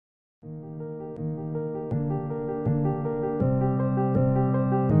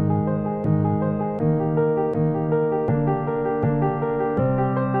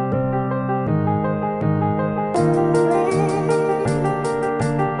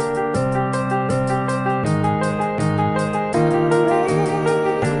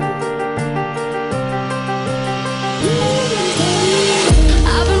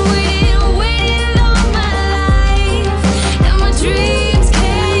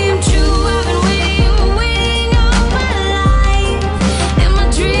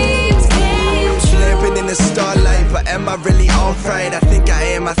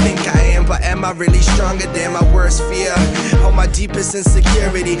am I really stronger than my worst fear? On my deepest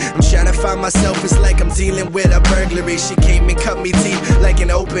insecurity, I'm trying to find myself, it's like I'm dealing with a burglary. She came and cut me deep like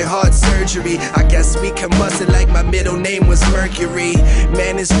an open heart surgery. I guess we combusted like my middle name was Mercury.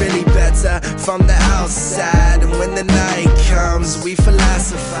 Man, it's really better from the outside. And when the night comes, we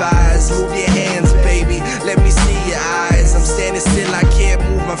philosophize. Move your hands, baby, let me see your eyes. I'm standing still, I can't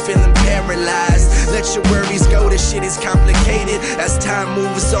move, I'm feeling paralyzed. Let your worries go, this shit is complicated. As time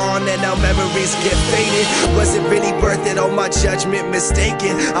moves on and our memories get faded, was it really worth it, or my judgment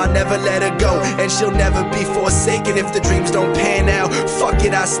mistaken? I'll never let her go, and she'll never be forsaken. If the dreams don't pan out, fuck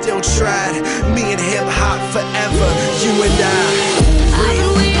it, I still tried. Me and hip hop forever, you and I. I've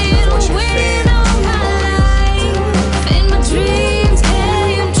been waiting all my life, and my dreams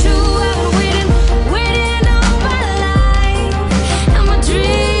came true. I've been waiting all my life, and my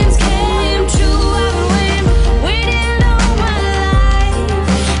dreams came true. I've been waiting all my life,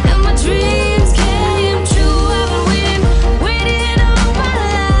 and my dreams came true. I've been waiting all my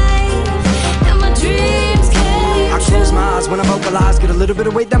life, and my dreams came true. I close my eyes when I vocalize, get a little bit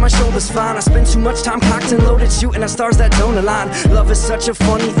of weight down my shoulders, fine. I spend too much time cocked and loaded, shooting at stars that don't align. Love is such a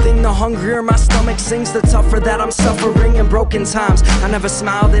funny thing, the hungrier my stomach sings, the tougher that I'm suffering in broken times. I never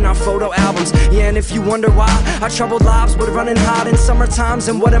smiled in our photo albums, yeah, and if you wonder why, our troubled lives would running hot in summer times.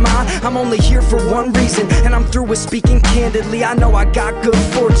 And what am I? I'm only here for one reason, and I'm through with speaking candidly. I know I got good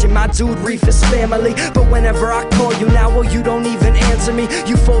fortune, my dude Reef is family, but whenever I call you now, well, you don't even answer me.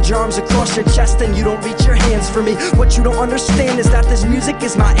 You fold your arms across your chest and you don't reach your hands for me. What you don't understand is that this music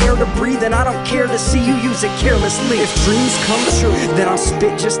is my air to breathe, and I don't care to see you use it carelessly. If dreams come true, then I'll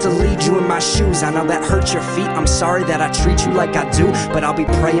spit just to lead you in my shoes. I know that hurts your feet, I'm sorry that I treat you like I do, but I'll be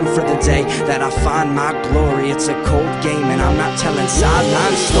praying for the day that I find my glory. It's a cold game and I'm not telling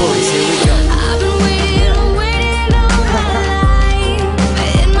sideline stories. Here we go. I've been waiting